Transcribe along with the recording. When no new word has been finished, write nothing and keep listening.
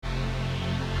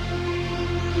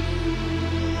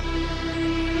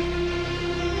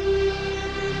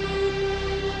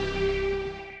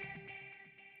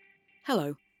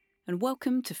Hello, and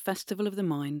welcome to Festival of the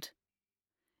Mind.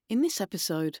 In this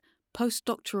episode,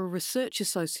 postdoctoral research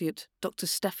associate Dr.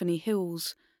 Stephanie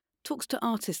Hills talks to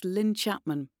artist Lynn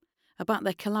Chapman about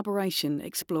their collaboration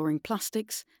exploring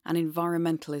plastics and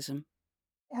environmentalism.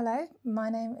 Hello, my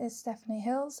name is Stephanie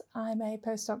Hills. I'm a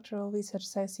postdoctoral research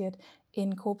associate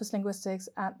in corpus linguistics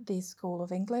at the School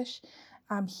of English.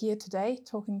 I'm here today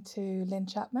talking to Lynn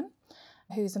Chapman,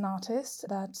 who's an artist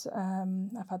that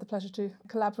I've had the pleasure to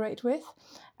collaborate with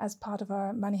as part of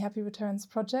our Many Happy Returns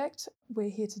project. We're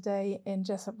here today in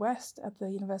Jessup West at the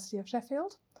University of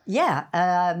Sheffield. Yeah,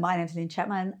 my name's Lynn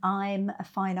Chapman. I'm a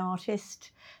fine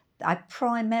artist. I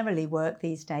primarily work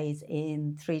these days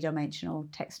in three-dimensional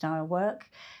textile work,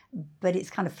 but it's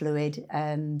kind of fluid,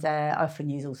 and I often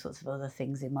use all sorts of other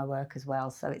things in my work as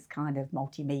well, so it's kind of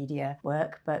multimedia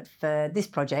work. But for this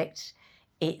project,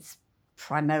 it's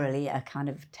primarily a kind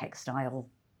of textile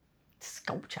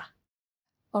sculpture.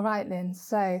 All right, Lynn.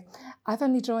 So I've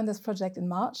only joined this project in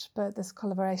March, but this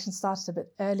collaboration started a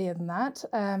bit earlier than that.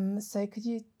 So could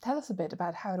you tell us a bit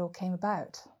about how it all came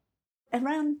about?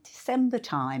 Around December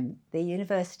time, the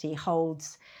university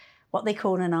holds what they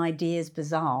call an Ideas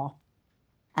Bazaar,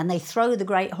 and they throw the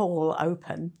Great Hall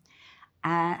open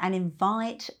and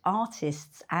invite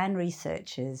artists and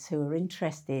researchers who are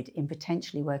interested in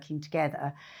potentially working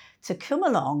together to come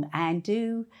along and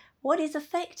do what is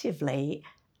effectively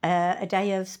a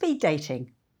day of speed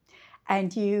dating.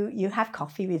 And you have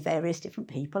coffee with various different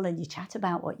people and you chat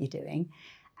about what you're doing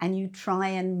and you try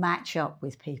and match up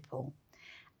with people.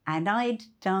 And I'd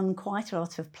done quite a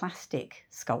lot of plastic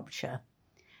sculpture.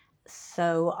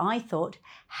 So I thought,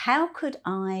 how could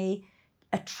I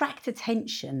attract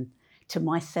attention to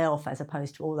myself as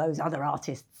opposed to all those other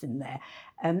artists in there?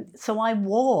 So I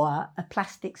wore a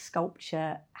plastic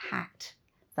sculpture hat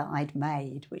that I'd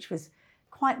made, which was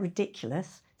quite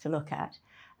ridiculous to look at.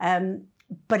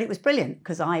 But it was brilliant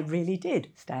because I really did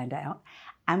stand out.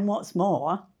 And what's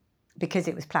more, because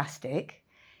it was plastic,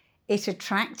 it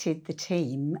attracted the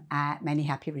team at Many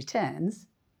Happy Returns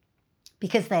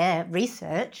because their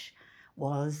research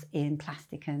was in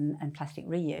plastic and plastic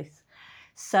reuse.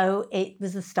 So it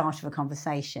was the start of a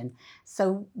conversation.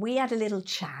 So we had a little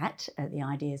chat at the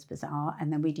Ideas Bazaar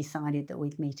and then we decided that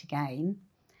we'd meet again.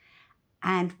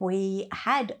 And we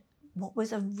had what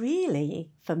was a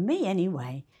really, for me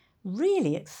anyway,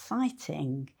 really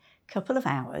exciting couple of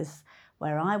hours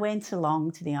where I went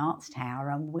along to the Arts Tower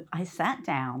and I sat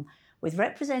down with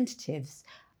representatives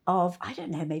of, I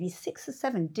don't know, maybe 6 or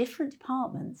 7 different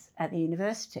departments at the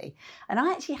university. And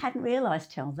I actually hadn't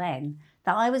realised till then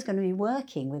that I was going to be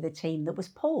working with a team that was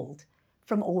pulled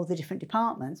from all the different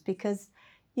departments, because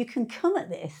you can come at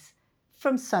this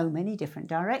from so many different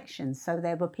directions. So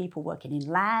there were people working in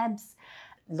labs,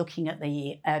 looking at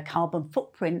the carbon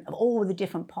footprint of all the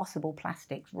different possible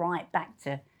plastics right back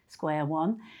to square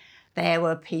one. There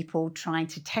were people trying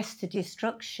to test to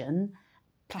destruction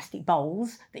plastic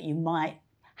bowls that you might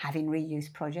have in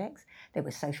reuse projects. There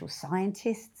were social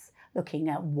scientists looking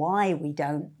at why we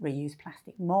don't reuse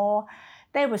plastic more.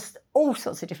 There was all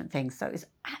sorts of different things. So it was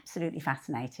absolutely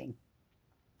fascinating.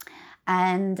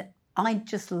 And I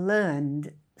just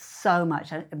learned so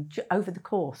much over the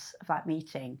course of that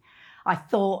meeting. I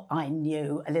thought I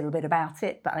knew a little bit about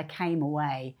it, but I came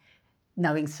away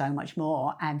knowing so much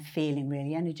more and feeling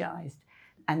really energised.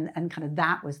 And kind of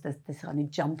that was the kind of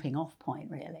jumping off point,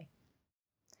 really.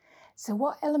 So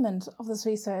what element of this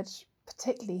research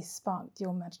particularly sparked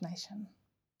your imagination?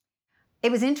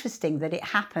 It was interesting that it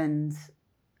happened.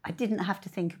 I didn't have to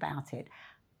think about it.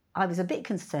 I was a bit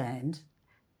concerned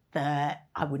that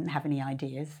I wouldn't have any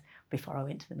ideas before I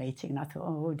went to the meeting. And I thought,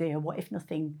 oh dear, what if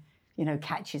nothing,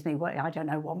 catches me? I don't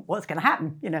know what's going to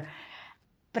happen,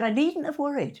 But I needn't have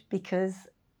worried because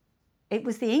it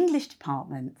was the English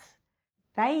department.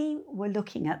 They were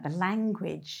looking at the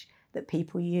language that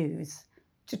people use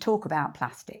to talk about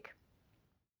plastic.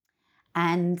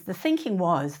 And the thinking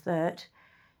was that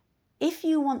if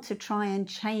you want to try and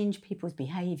change people's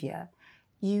behaviour,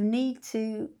 you need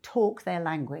to talk their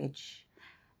language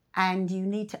and you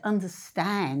need to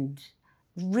understand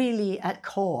really at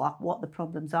core what the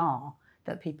problems are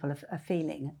that people are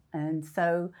feeling. And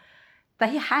so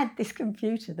they had this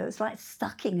computer that was like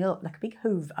sucking up like a big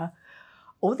Hoover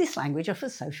all this language off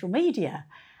of social media.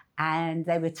 And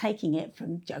they were taking it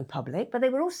from Joe Public, but they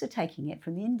were also taking it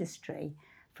from the industry,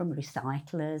 from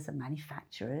recyclers and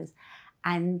manufacturers,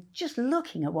 and just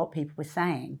looking at what people were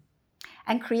saying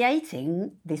and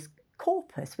creating this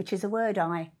corpus, which is a word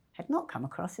I had not come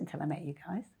across until I met you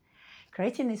guys,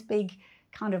 creating this big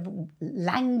kind of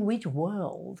language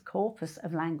world, corpus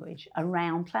of language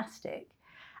around plastic.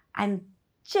 And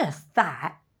just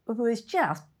that was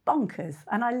just bonkers,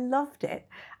 and I loved it.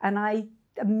 And I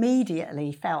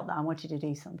immediately felt that I wanted to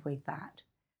do something with that.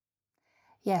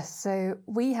 Yes, so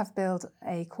we have built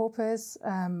a corpus,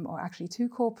 or actually 2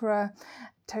 corpora,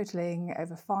 totaling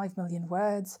over 5 million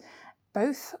words,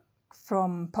 both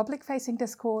from public-facing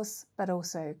discourse, but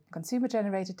also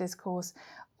consumer-generated discourse,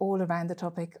 all around the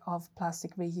topic of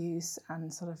plastic reuse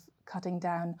and sort of cutting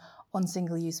down on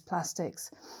single-use plastics.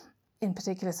 In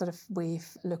particular,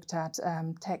 we've looked at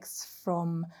texts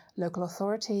from local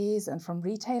authorities and from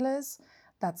retailers.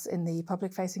 That's in the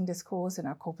public-facing discourse in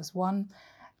our Corpus 1.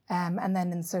 And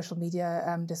then in social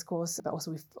media discourse, but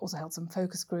also we've also held some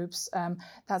focus groups.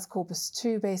 That's Corpus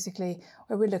 2, basically,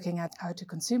 where we're looking at how do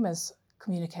consumers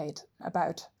communicate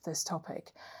about this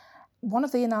topic. One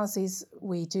of the analyses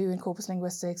we do in corpus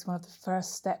linguistics, one of the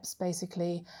first steps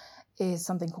basically, is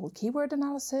something called keyword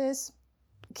analysis.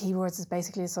 Keywords is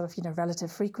basically a sort of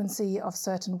relative frequency of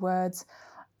certain words,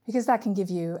 because that can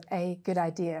give you a good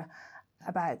idea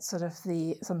about sort of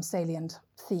some salient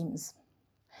themes.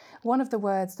 One of the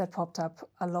words that popped up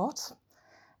a lot,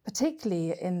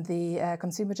 particularly in the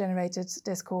consumer-generated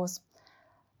discourse,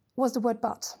 was the word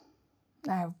but.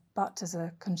 Now, but is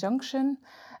a conjunction,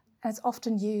 and it's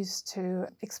often used to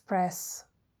express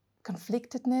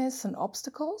conflictedness and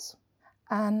obstacles.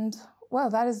 And, well,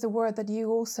 that is the word that you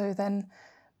also then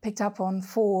picked up on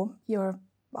for your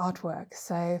artwork.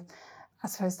 So I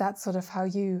suppose that's sort of how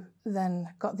you then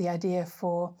got the idea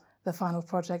for the final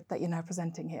project that you're now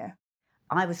presenting here.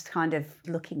 I was kind of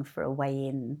looking for a way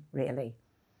in, really.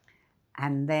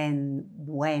 And then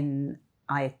when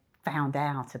I found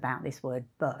out about this word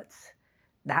but,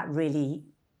 that really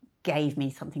gave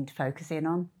me something to focus in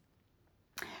on.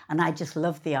 And I just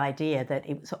loved the idea that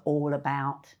it was all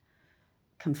about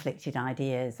conflicted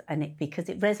ideas, and because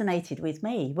it resonated with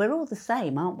me. We're all the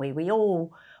same, aren't we? We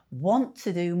all want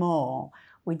to do more.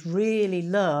 We'd really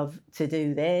love to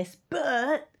do this,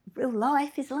 but real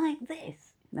life is like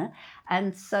this.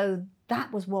 And so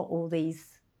that was what all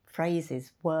these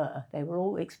phrases were. They were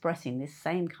all expressing this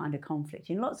same kind of conflict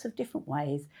in lots of different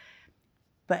ways,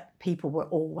 but people were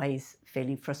always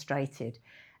feeling frustrated.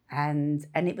 And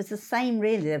it was the same,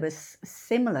 really. There was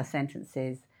similar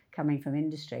sentences coming from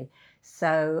industry.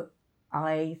 So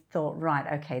I thought,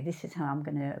 right, okay, this is how I'm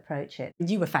going to approach it.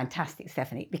 You were fantastic,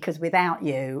 Stephanie, because without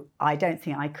you, I don't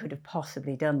think I could have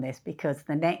possibly done this, because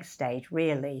the next stage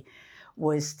really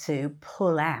was to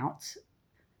pull out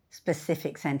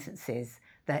specific sentences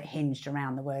that hinged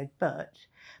around the word but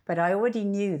I already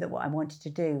knew that what I wanted to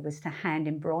do was to hand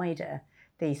embroider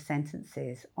these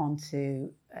sentences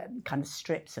onto kind of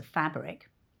strips of fabric.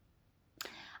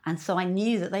 And so I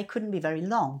knew that they couldn't be very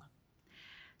long.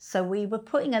 So we were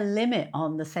putting a limit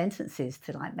on the sentences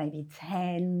to like maybe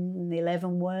 10,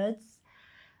 11 words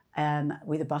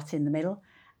with a but in the middle.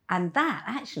 And that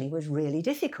actually was really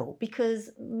difficult, because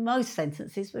most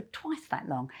sentences were twice that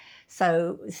long.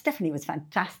 So Stephanie was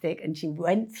fantastic, and she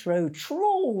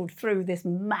trawled through this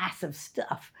mass of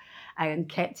stuff and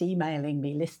kept emailing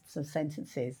me lists of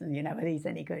sentences and, are these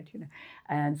any good,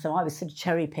 And so I was sort of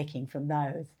cherry picking from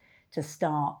those to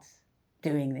start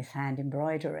doing this hand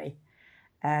embroidery.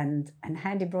 And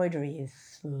hand embroidery is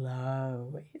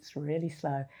slow. It's really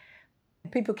slow.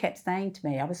 People kept saying to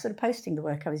me, I was sort of posting the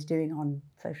work I was doing on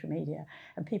social media,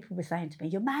 and people were saying to me,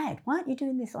 you're mad, why aren't you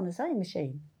doing this on a sewing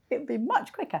machine? It would be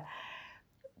much quicker.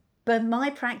 But my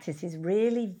practice is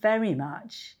really very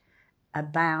much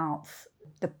about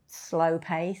the slow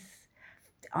pace.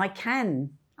 I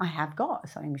have got a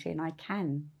sewing machine, I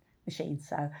can machine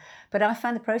sew, but I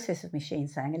find the process of machine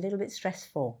sewing a little bit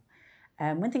stressful.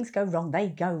 When things go wrong, they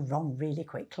go wrong really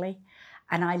quickly.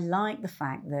 And I like the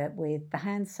fact that with the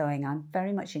hand sewing, I'm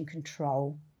very much in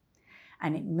control,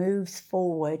 and it moves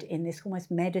forward in this almost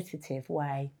meditative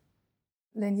way.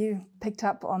 Lynn, you picked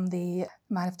up on the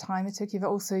amount of time it took you, but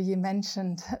also you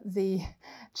mentioned the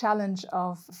challenge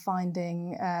of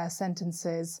finding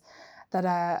sentences that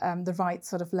are the right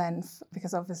sort of length,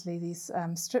 because obviously these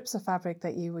strips of fabric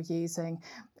that you were using,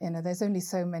 there's only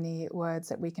so many words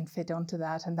that we can fit onto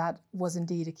that. And that was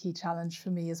indeed a key challenge for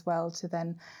me as well, to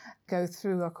then go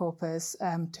through our corpus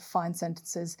to find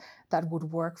sentences that would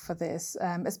work for this,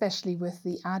 especially with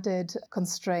the added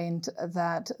constraint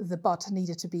that the but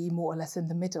needed to be more or less in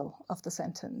the middle of the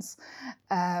sentence,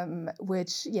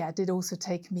 which, did also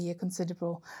take me a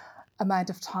considerable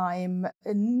amount of time,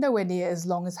 nowhere near as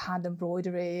long as hand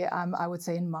embroidery. I would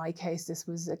say in my case, this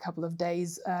was a couple of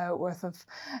days worth of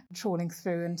trawling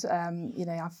through. And,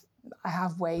 I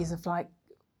have ways of like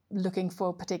looking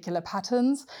for particular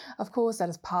patterns. Of course, that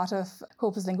is part of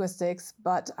corpus linguistics,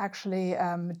 but actually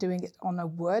doing it on a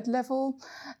word level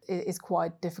is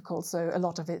quite difficult. So a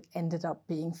lot of it ended up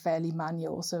being fairly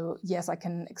manual. So yes, I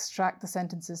can extract the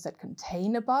sentences that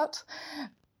contain a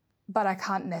but I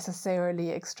can't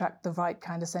necessarily extract the right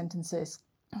kind of sentences,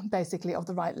 basically of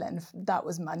the right length. That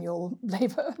was manual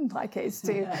labor in my case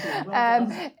too.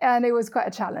 And it was quite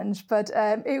a challenge, but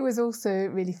it was also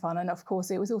really fun. And of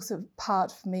course, it was also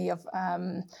part for me of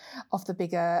the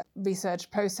bigger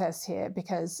research process here,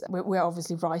 because we're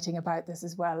obviously writing about this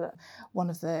as well. One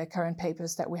of the current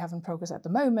papers that we have in progress at the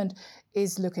moment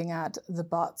is looking at the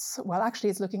buts. Well,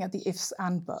 actually, it's looking at the ifs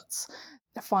and buts.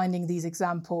 Finding these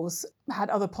examples had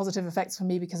other positive effects for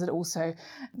me because they're also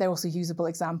usable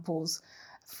examples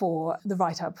for the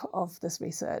write-up of this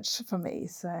research for me.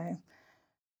 So,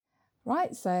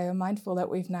 right, so I'm mindful that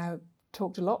we've now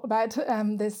talked a lot about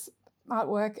this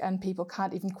artwork and people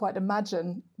can't even quite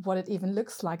imagine what it even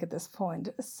looks like at this point.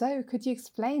 So could you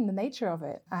explain the nature of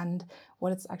it and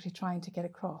what it's actually trying to get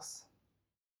across?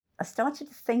 I started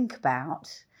to think about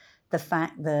the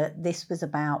fact that this was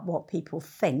about what people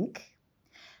think,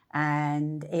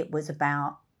 and it was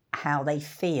about how they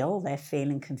feel. They're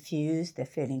feeling confused, they're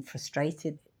feeling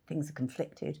frustrated, things are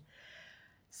conflicted.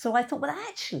 So I thought, well,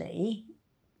 actually,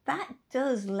 that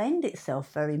does lend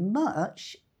itself very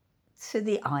much to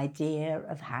the idea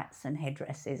of hats and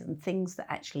headdresses and things that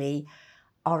actually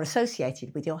are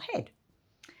associated with your head.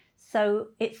 So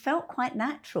it felt quite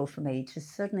natural for me to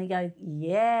suddenly go,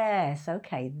 yes,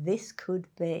 okay, this could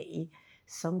be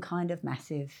some kind of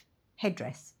massive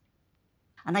headdress.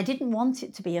 And I didn't want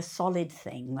it to be a solid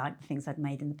thing like the things I'd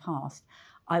made in the past.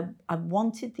 I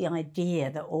wanted the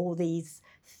idea that all these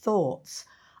thoughts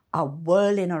are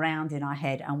whirling around in our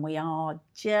head and we are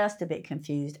just a bit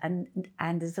confused. And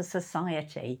as a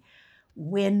society,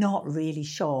 we're not really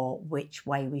sure which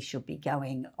way we should be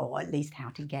going, or at least how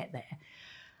to get there.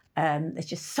 There's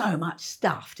just so much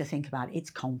stuff to think about. It's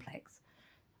complex.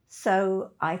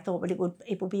 So I thought, well,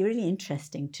 it would be really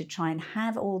interesting to try and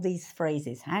have all these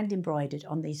phrases hand embroidered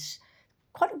on these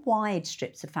quite wide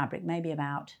strips of fabric, maybe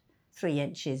about 3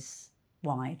 inches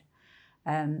wide,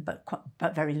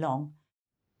 but very long.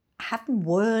 Have them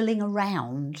whirling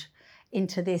around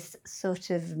into this sort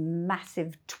of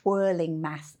massive twirling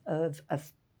mass of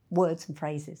words and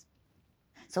phrases.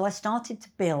 So I started to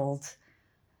build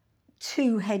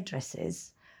 2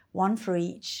 headdresses, one for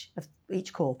each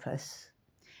corpus.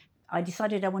 I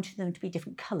decided I wanted them to be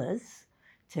different colours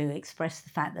to express the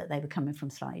fact that they were coming from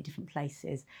slightly different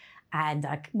places. And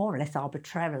I more or less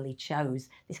arbitrarily chose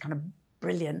this kind of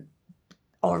brilliant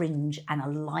orange and a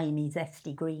limey,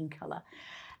 zesty green colour.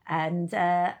 And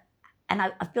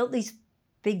I've built these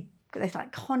big, they're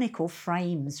like conical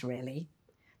frames, really,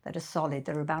 that are solid.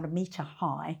 They're about 1 metre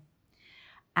high.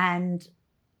 And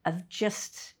I've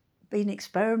just been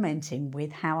experimenting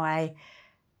with how I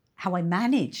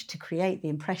managed to create the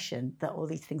impression that all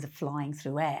these things are flying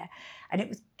through air.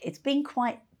 And it's been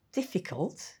quite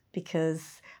difficult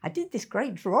because I did this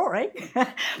great drawing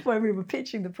when we were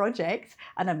pitching the project,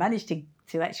 and I managed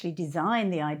to actually design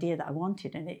the idea that I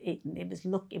wanted, and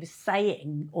it was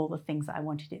saying all the things that I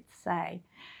wanted it to say.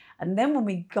 And then when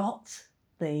we got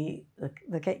the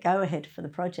go ahead for the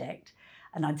project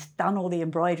and I'd done all the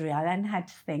embroidery, I then had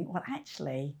to think, well,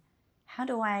 actually, how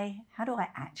do I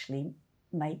actually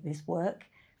make this work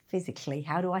physically?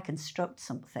 How do I construct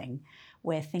something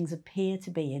where things appear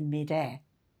to be in midair?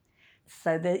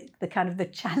 So the kind of the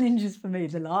challenges for me,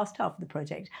 the last half of the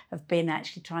project, have been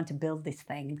actually trying to build this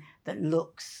thing that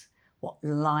looks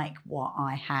like what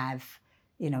I have,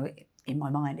 in my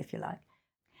mind, if you like.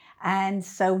 And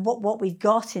so what we've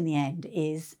got in the end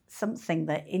is something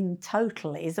that in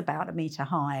total is about 1 metre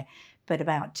high, but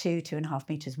about 2.5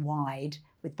 metres wide,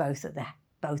 with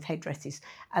both headdresses.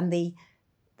 And the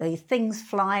things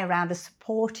fly around are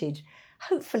supported,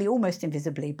 hopefully almost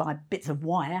invisibly, by bits of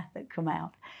wire that come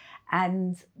out.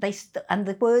 And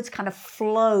the words kind of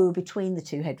flow between the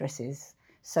 2 headdresses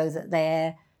so that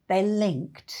they're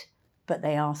linked, but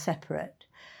they are separate.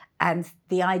 And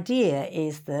the idea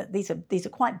is that these are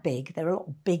quite big. They're a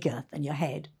lot bigger than your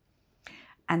head.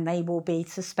 And they will be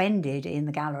suspended in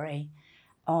the gallery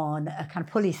on a kind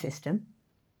of pulley system,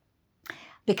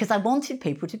 because I wanted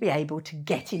people to be able to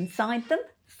get inside them.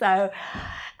 So,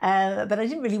 but I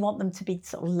didn't really want them to be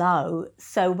sort of low.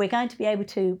 So we're going to be able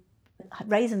to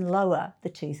raise and lower the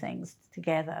 2 things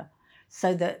together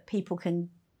so that people can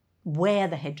wear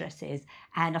the headdresses.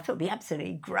 And I thought it would be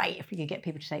absolutely great if we could get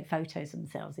people to take photos of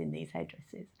themselves in these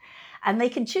headdresses. And they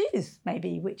can choose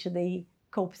maybe which of the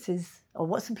corpuses, or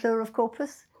what's the plural of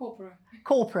corpus? Corpora.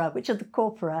 Corpora, which of the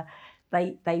corpora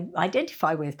they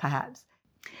identify with, perhaps.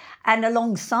 And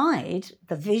alongside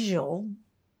the visual,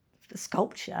 the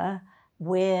sculpture,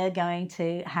 we're going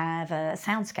to have a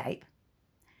soundscape.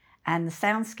 And the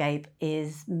soundscape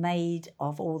is made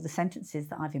of all the sentences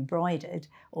that I've embroidered,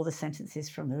 all the sentences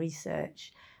from the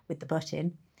research with the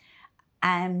butt-in.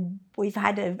 And we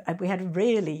had a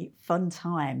really fun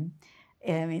time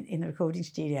in the recording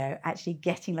studio, actually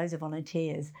getting loads of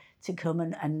volunteers to come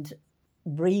and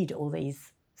read all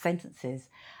these sentences,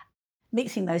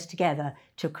 mixing those together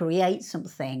to create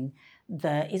something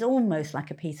that is almost like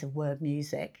a piece of word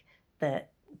music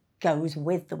that goes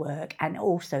with the work and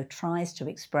also tries to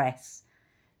express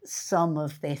some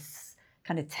of this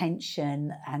kind of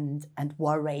tension and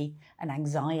worry and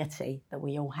anxiety that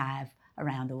we all have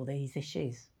around all these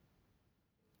issues.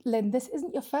 Lynn, this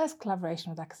isn't your first collaboration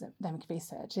with academic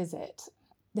research, is it?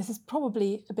 This is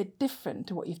probably a bit different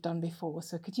to what you've done before.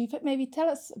 So could you maybe tell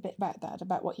us a bit about that,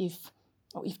 about what you've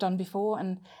done before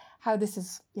and how this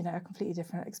is, a completely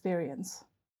different experience?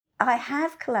 I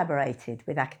have collaborated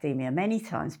with academia many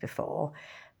times before,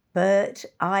 but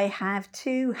I have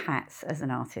two hats as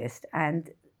an artist, and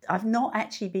I've not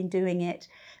actually been doing it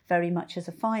very much as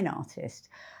a fine artist.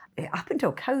 Up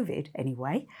until COVID,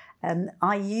 anyway,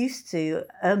 I used to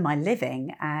earn my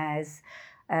living as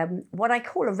what I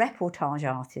call a reportage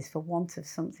artist, for want of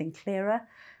something clearer.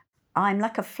 I'm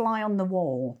like a fly on the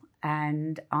wall,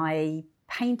 and I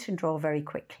paint and draw very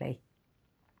quickly.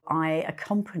 I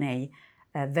accompany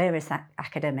various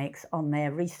academics on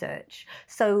their research.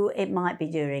 So it might be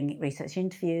during research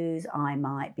interviews, I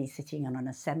might be sitting on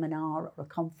a seminar or a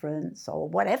conference or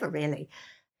whatever, really.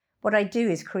 What I do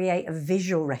is create a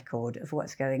visual record of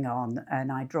what's going on,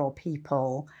 and I draw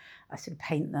people, I sort of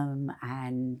paint them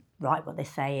and write what they're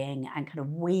saying and kind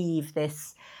of weave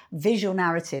this visual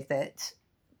narrative that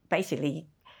basically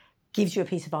gives you a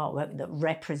piece of artwork that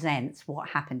represents what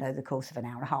happened over the course of an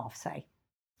hour and a half, say.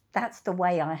 That's the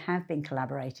way I have been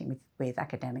collaborating with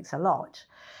academics a lot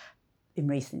in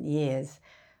recent years.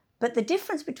 But the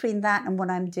difference between that and what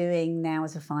I'm doing now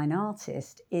as a fine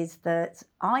artist is that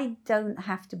I don't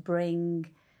have to bring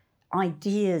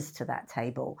ideas to that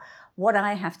table. What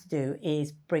I have to do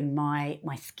is bring my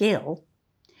skill,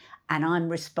 and I'm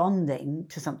responding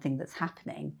to something that's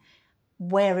happening.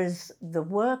 Whereas the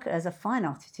work as a fine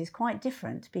artist is quite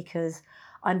different, because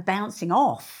I'm bouncing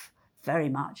off very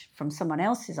much from someone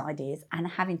else's ideas and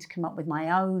having to come up with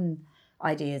my own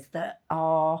ideas that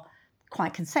are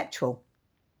quite conceptual.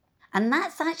 And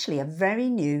that's actually a very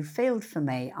new field for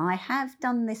me. I have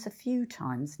done this a few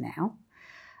times now,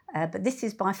 but this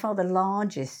is by far the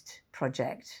largest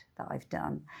project that I've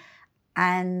done.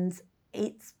 And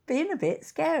it's been a bit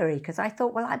scary, because I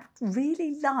thought, well, I'd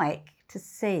really like to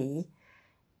see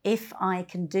if I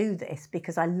can do this,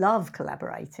 because I love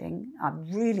collaborating.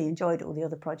 I've really enjoyed all the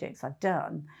other projects I've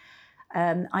done.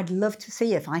 I'd love to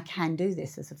see if I can do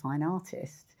this as a fine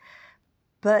artist.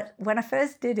 But when I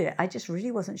first did it, I just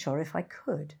really wasn't sure if I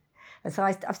could. And so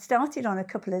I've started on a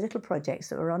couple of little projects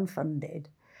that were unfunded,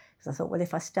 because I thought, well,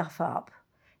 if I stuff up,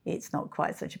 it's not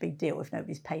quite such a big deal if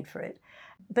nobody's paid for it.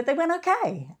 But they went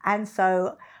okay. And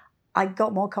so I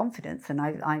got more confidence, and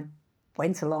I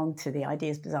went along to the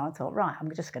Ideas Bazaar and thought, right,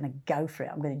 I'm just going to go for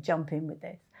it. I'm going to jump in with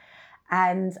this.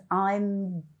 And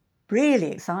I'm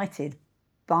really excited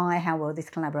by how well this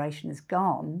collaboration has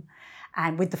gone,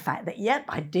 and with the fact that, yep,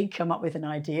 I did come up with an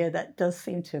idea that does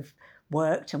seem to have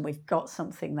worked, and we've got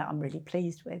something that I'm really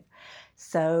pleased with.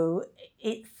 So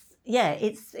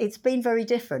it's been very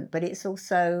different, but it's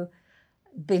also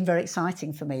been very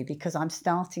exciting for me, because I'm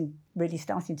really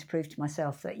starting to prove to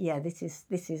myself that,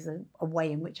 this is a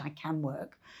way in which I can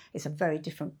work. It's a very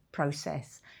different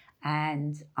process,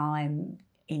 and I'm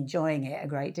enjoying it a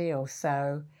great deal.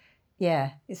 So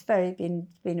it's been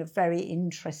a very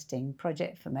interesting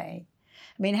project for me.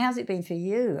 I mean, how's it been for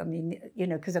you? I mean,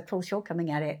 because of course you're coming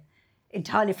at it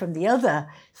entirely from the other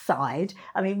side.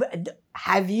 I mean,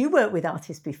 have you worked with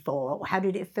artists before? How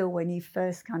did it feel when you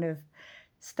first kind of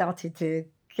started to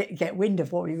get wind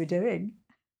of what we were doing?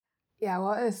 Yeah,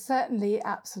 well, it's certainly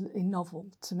absolutely novel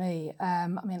to me.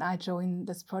 I joined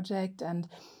this project, and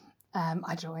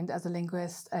I joined as a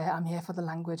linguist. I'm here for the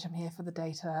language, I'm here for the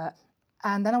data.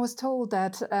 And then I was told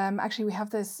that actually we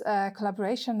have this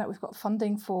collaboration that we've got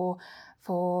funding for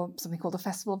something called the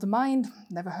Festival of the Mind.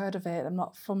 Never heard of it. I'm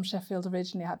not from Sheffield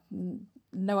originally. I had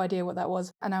no idea what that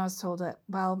was. And I was told that,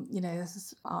 well, this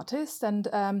is an artist, and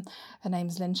her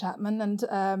name's Lynn Chapman,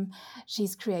 and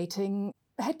she's creating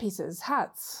headpieces,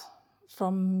 hats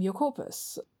from your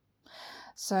corpus.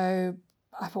 So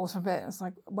I thought for a bit, I was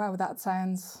like, wow, that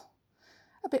sounds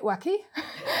a bit wacky,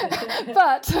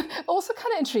 but also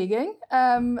kind of intriguing.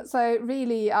 So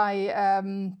really, I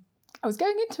was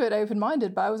going into it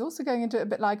open-minded, but I was also going into it a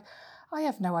bit like, I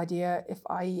have no idea if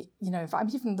I'm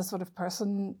even the sort of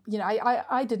person,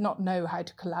 I did not know how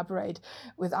to collaborate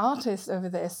with artists over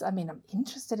this. I mean, I'm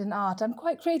interested in art. I'm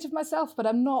quite creative myself, but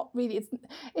I'm not really,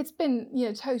 it's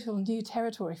been, total new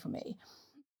territory for me.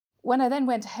 When I then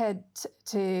went ahead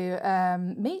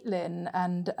to meet Lynn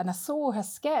and I saw her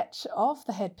sketch of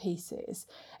the headpieces,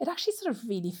 it actually sort of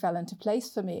really fell into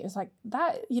place for me. It was like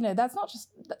that, that's not just,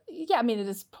 it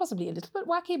is possibly a little bit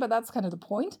wacky, but that's kind of the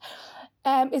point.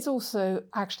 It's also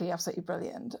actually absolutely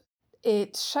brilliant.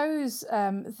 It shows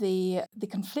the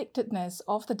conflictedness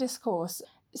of the discourse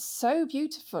so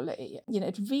beautifully.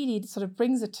 It really sort of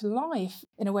brings it to life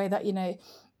in a way that,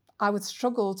 I would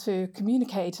struggle to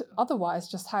communicate otherwise,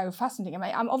 just how fascinating. I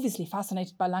mean, I'm obviously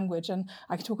fascinated by language and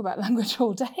I could talk about language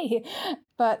all day,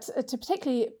 but to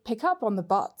particularly pick up on the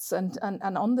buts and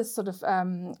on this sort of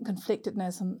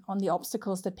conflictedness and on the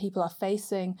obstacles that people are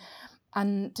facing,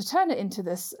 and to turn it into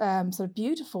this sort of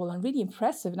beautiful and really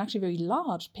impressive and actually very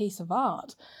large piece of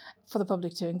art for the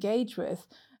public to engage with,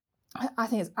 I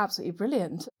think it's absolutely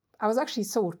brilliant. I was actually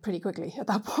sold pretty quickly at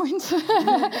that point,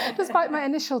 despite my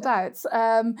initial doubts.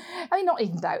 Not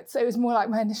even doubts. It was more like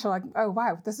my initial, like, oh,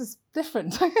 wow, this is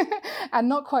different. And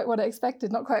not quite what I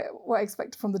expected, not quite what I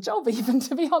expected from the job, even,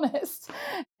 to be honest.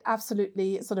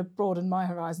 Absolutely sort of broadened my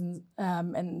horizons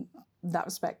in that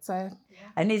respect. So, yeah.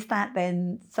 And is that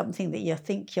then something that you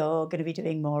think you're going to be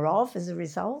doing more of as a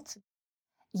result?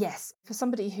 Yes. For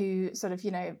somebody who sort of,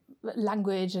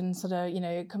 language and sort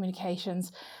of,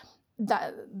 communications,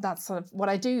 that's sort of what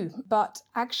I do. But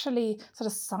actually sort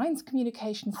of science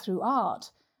communication through art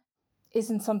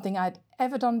isn't something I'd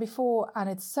ever done before, and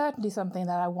it's certainly something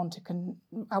that I want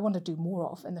to do more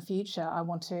of in the future. I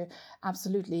want to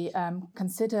absolutely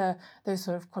consider those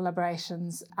sort of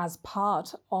collaborations as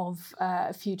part of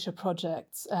future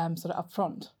projects sort of up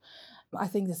front. I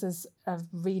think this is a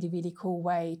really, really cool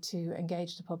way to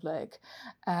engage the public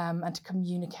and to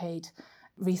communicate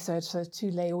research to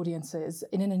lay audiences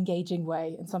in an engaging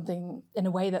way, in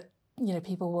a way that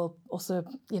people will also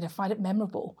find it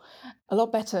memorable, a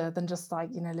lot better than just like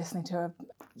listening to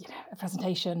a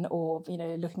presentation or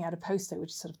looking at a poster, which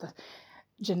is sort of the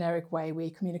generic way we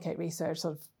communicate research,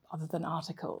 sort of other than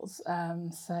articles.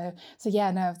 So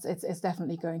yeah, no, it's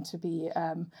definitely going to be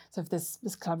sort of this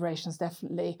collaboration has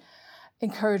definitely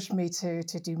encouraged me to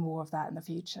do more of that in the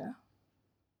future.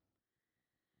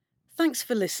 Thanks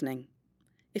for listening.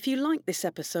 If you like this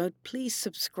episode, please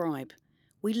subscribe.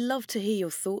 We love to hear your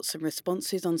thoughts and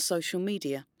responses on social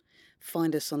media.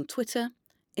 Find us on Twitter,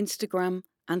 Instagram,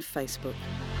 and Facebook.